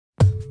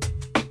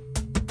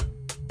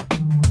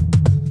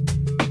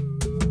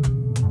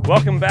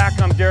Welcome back.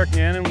 I'm Derek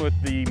Nannen with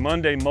the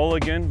Monday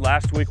Mulligan.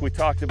 Last week we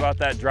talked about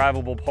that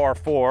drivable par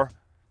 4.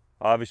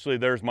 Obviously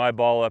there's my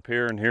ball up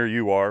here and here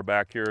you are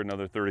back here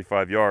another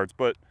 35 yards,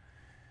 but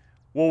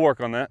we'll work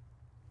on that.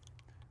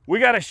 We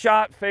got a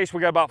shot face, we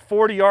got about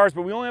 40 yards,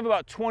 but we only have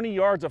about 20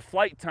 yards of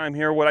flight time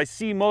here. What I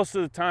see most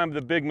of the time,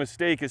 the big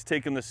mistake is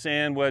taking the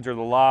sand wedge or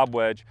the lob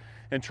wedge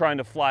and trying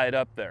to fly it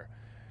up there.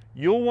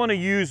 You'll want to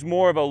use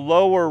more of a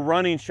lower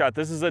running shot.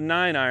 This is a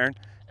 9-iron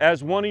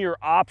as one of your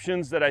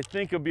options that I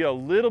think will be a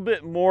little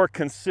bit more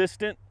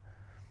consistent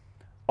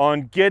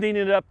on getting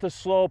it up the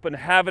slope and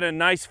having a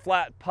nice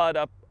flat putt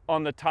up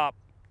on the top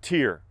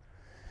tier.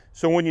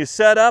 So when you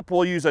set up,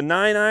 we'll use a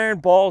 9-iron,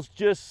 ball's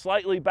just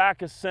slightly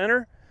back of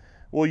center.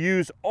 We'll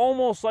use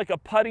almost like a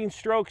putting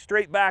stroke,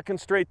 straight back and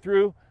straight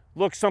through.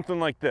 Looks something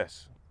like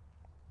this.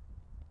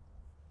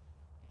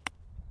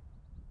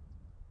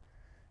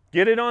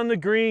 Get it on the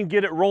green,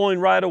 get it rolling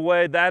right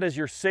away. That is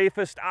your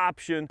safest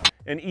option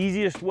and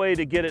easiest way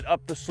to get it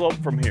up the slope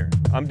from here.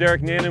 I'm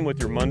Derek Nannen with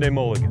your Monday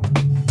Mulligan.